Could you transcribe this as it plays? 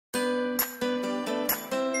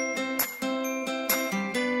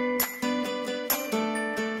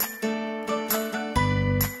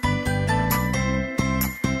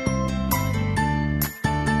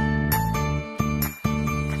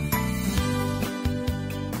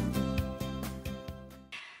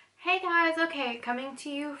Hey guys, okay, coming to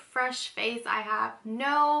you fresh face. I have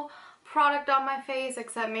no product on my face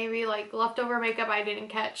except maybe like leftover makeup I didn't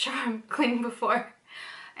catch from cleaning before.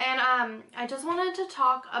 And I just wanted to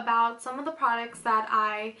talk about some of the products that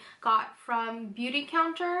I got from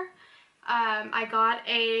BeautyCounter. I got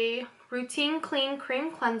a Routine Clean Cream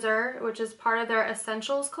Cleanser, which is part of their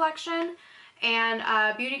Essentials collection, and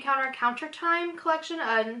a BeautyCounter Counter Time collection,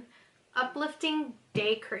 an uplifting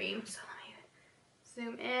day cream. So let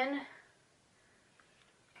me zoom in.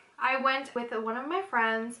 I went with one of my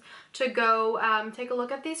friends to go take a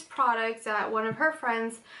look at these products at one of her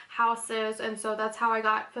friends' houses, and so that's how I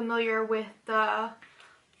got familiar with the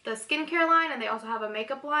skincare line, and they also have a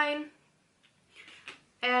makeup line.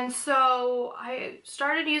 And so I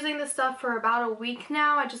started using this stuff for about a week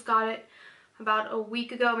now. I just got it about a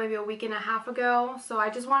week ago, maybe a week and a half ago. So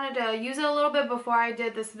I just wanted to use it a little bit before I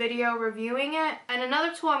did this video reviewing it. And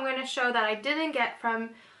another tool I'm going to show that I didn't get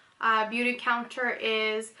from BeautyCounter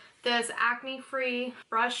is this acne-free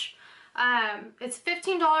brush. It's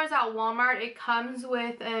 $15 at Walmart. It comes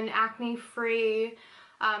with an acne-free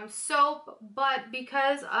soap, but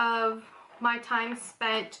because of my time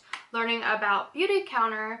spent learning about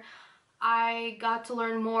BeautyCounter, I got to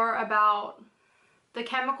learn more about the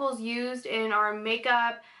chemicals used in our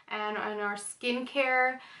makeup and in our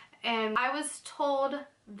skincare, and I was told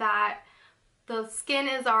that the skin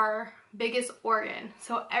is our biggest organ,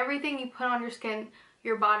 so everything you put on your skin,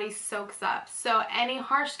 your body soaks up. So any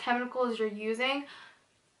harsh chemicals you're using,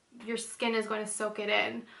 your skin is going to soak it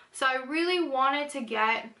in. So I really wanted to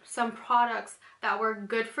get some products that were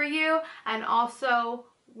good for you and also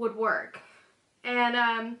would work.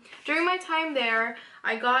 And during my time there,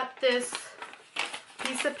 I got this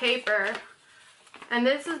piece of paper, and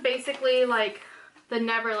this is basically like the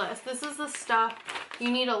never list. This is the stuff you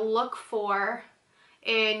need to look for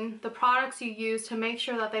in the products you use to make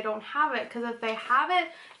sure that they don't have it, because if they have it,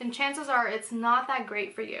 then chances are it's not that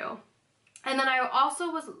great for you. And then I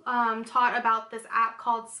also was taught about this app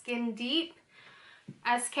called Skin Deep,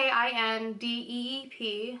 SKINDEEP,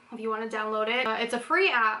 if you want to download it. It's a free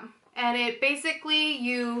app, and it basically,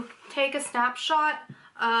 you take a snapshot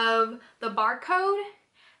of the barcode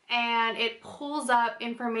and it pulls up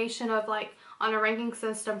information of like on a ranking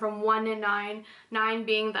system from 1 to 9, 9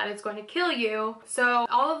 being that it's going to kill you. So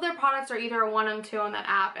all of their products are either a 1 and 2 on that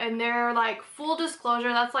app, and they're like full disclosure.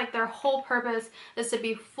 That's like their whole purpose, is to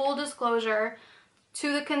be full disclosure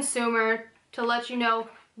to the consumer to let you know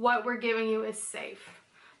what we're giving you is safe.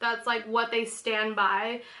 That's like what they stand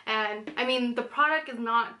by. And I mean, the product is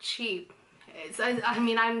not cheap. I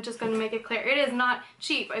mean, I'm just going to make it clear, it is not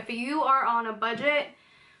cheap. If you are on a budget,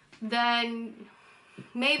 then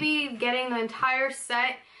maybe getting the entire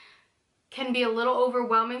set can be a little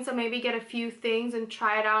overwhelming, so maybe get a few things and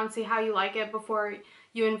try it out and see how you like it before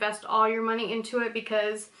you invest all your money into it,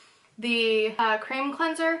 because the cream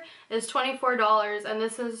cleanser is $24, and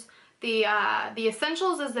this is the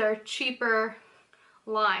Essentials is their cheaper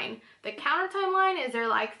line. The Counter Time line is their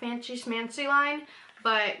like fancy schmancy line,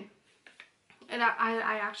 but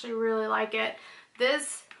I actually really like it.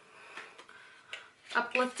 This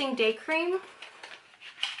uplifting day cream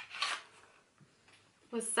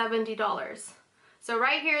was $70. So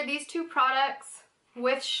right here, these two products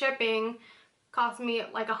with shipping cost me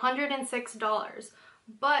like $106.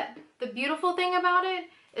 But the beautiful thing about it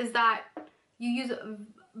is that you use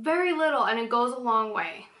very little and it goes a long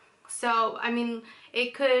way. So I mean,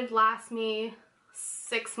 it could last me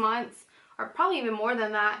 6 months or probably even more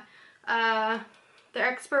than that. The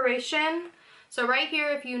expiration, so right here,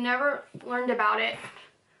 if you never learned about it,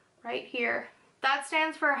 right here, that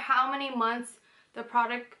stands for how many months the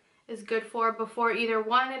product is good for before either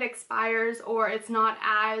one, it expires, or it's not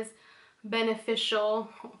as beneficial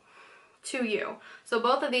to you. So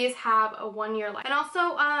both of these have a 1-year life. And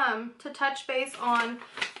also to touch base on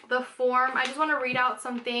the form, I just want to read out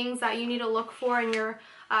some things that you need to look for in your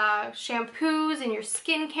shampoos, in your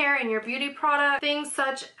skincare, in your beauty product. Things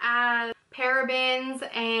such as parabens,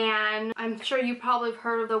 and I'm sure you probably have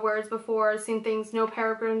heard of the words before, seen things no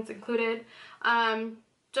parabens included.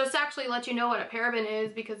 Just to actually let you know what a paraben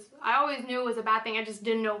is, because I always knew it was a bad thing, I just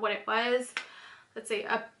didn't know what it was. Let's see,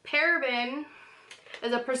 a paraben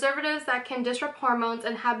is a preservative that can disrupt hormones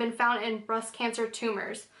and have been found in breast cancer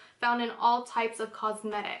tumors, found in all types of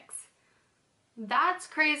cosmetics. That's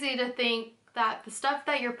crazy to think that the stuff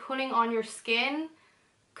that you're putting on your skin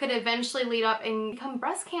could eventually lead up and become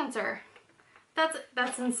breast cancer.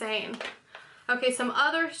 That's insane. Okay, some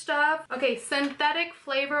other stuff. Okay, synthetic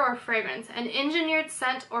flavor or fragrance. An engineered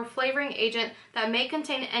scent or flavoring agent that may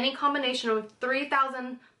contain any combination of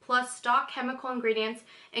 3,000 plus stock chemical ingredients,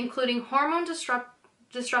 including hormone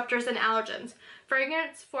disruptors, and allergens.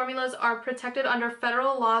 Fragrance formulas are protected under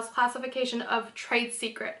federal law's classification of trade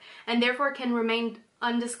secret and therefore can remain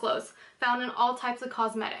undisclosed, found in all types of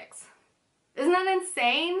cosmetics. Isn't that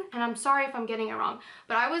insane? And I'm sorry if I'm getting it wrong,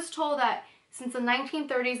 but I was told that since the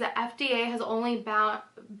 1930s, the FDA has only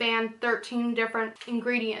banned 13 different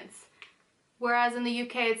ingredients, whereas in the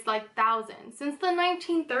UK it's like thousands since the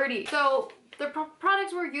 1930s. So the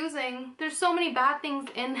products we're using, there's so many bad things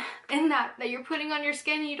in that you're putting on your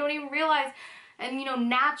skin and you don't even realize. And you know,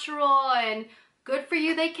 natural and good for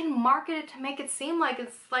you, they can market it to make it seem like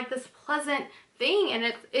it's like this pleasant thing, and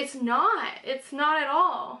it's not. It's not at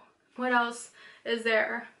all. What else is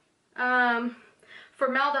there?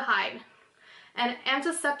 Formaldehyde, an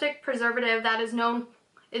antiseptic preservative that is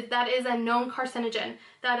a known carcinogen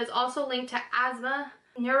that is also linked to asthma,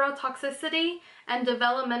 neurotoxicity, and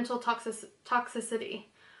developmental toxicity.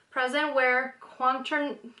 Present where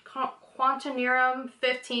quaternarium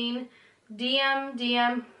 15,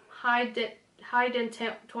 DM, high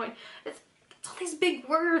dentoin. It's all these big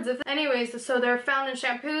words. Anyways, so they're found in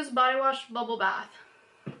shampoos, body wash, bubble bath.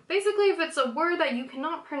 Basically, if it's a word that you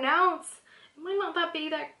cannot pronounce, it might not be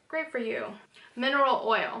that great for you. Mineral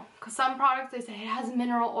oil, because some products they say it has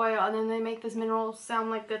mineral oil and then they make this mineral sound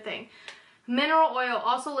like good thing. Mineral oil,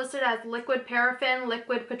 also listed as liquid paraffin,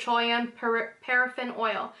 liquid petroleum paraffin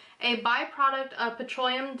oil, a byproduct of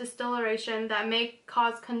petroleum distillation that may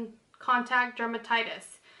cause contact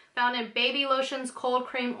dermatitis, found in baby lotions, cold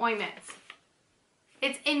cream, ointments.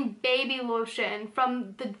 It's in baby lotion.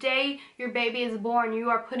 From the day your baby is born, you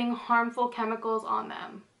are putting harmful chemicals on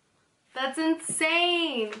them. That's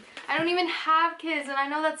insane. I don't even have kids and I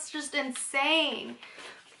know that's just insane.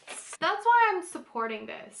 That's why I'm supporting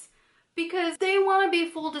this. Because they want to be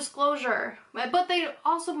full disclosure. But they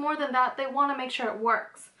also, more than that, they want to make sure it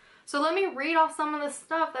works. So let me read off some of the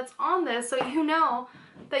stuff that's on this so you know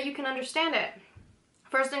that you can understand it.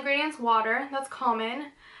 First ingredient's water. That's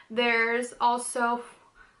common. There's also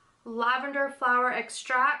lavender flower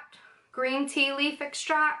extract, green tea leaf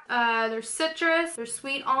extract, there's citrus, there's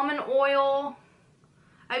sweet almond oil.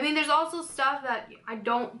 I mean, there's also stuff that I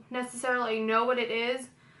don't necessarily know what it is,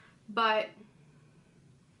 but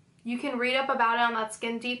you can read up about it on that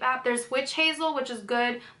Skin Deep app. There's witch hazel, which is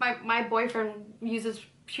good. My boyfriend uses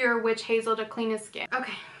pure witch hazel to clean his skin.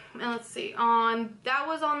 Okay, and let's see. That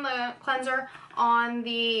was on the cleanser. On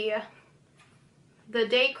the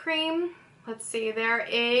day cream, let's see, there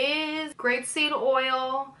is grapeseed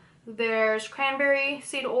oil, there's cranberry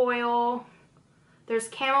seed oil, there's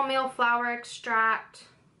chamomile flower extract.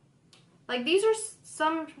 Like, these are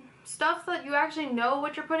some stuff that you actually know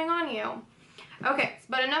what you're putting on you. Okay,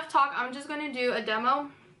 but enough talk. I'm just going to do a demo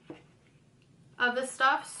of this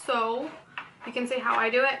stuff so you can see how I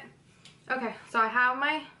do it. Okay, so I have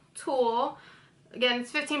my tool. Again,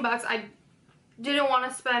 it's 15 bucks. I didn't want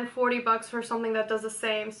to spend 40 bucks for something that does the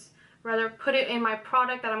same. Rather put it in my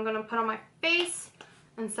product that I'm going to put on my face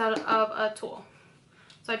instead of a tool.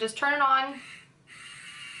 So I just turn it on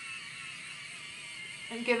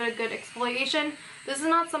and give it a good exfoliation. This is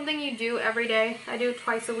not something you do every day. I do it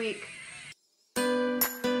twice a week.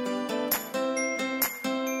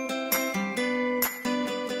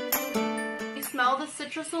 You smell the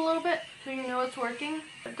citrus a little bit so you know it's working.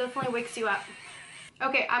 It definitely wakes you up.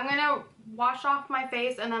 Okay, I'm gonna wash off my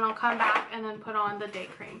face and then I'll come back and then put on the day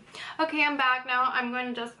cream. Okay, I'm back now. I'm going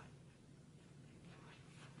to just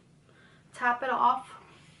tap it off,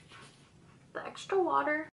 the extra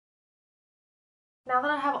water. Now that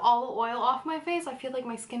I have all the oil off my face, I feel like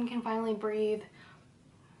my skin can finally breathe.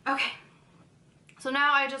 Okay, so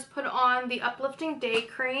now I just put on the uplifting day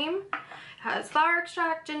cream. It has flower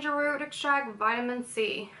extract, ginger root extract, vitamin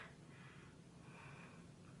C.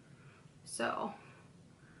 So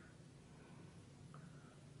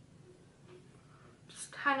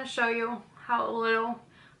kind of show you how a little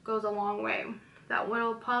goes a long way. That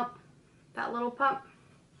little pump.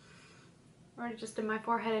 Already just in my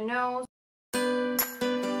forehead and nose.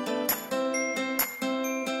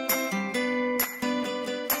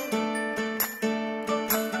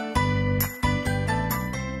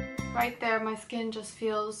 Right there, my skin just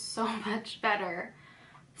feels so much better.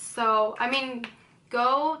 So, I mean,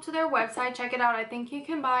 go to their website, check it out. I think you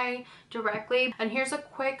can buy directly. And here's a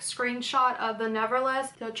quick screenshot of the Neverless.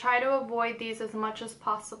 So try to avoid these as much as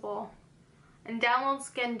possible. And download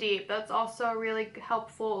Skin Deep. That's also a really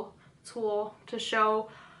helpful tool to show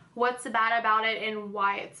what's bad about it and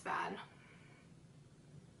why it's bad.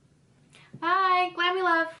 Bye! Glammy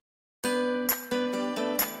love!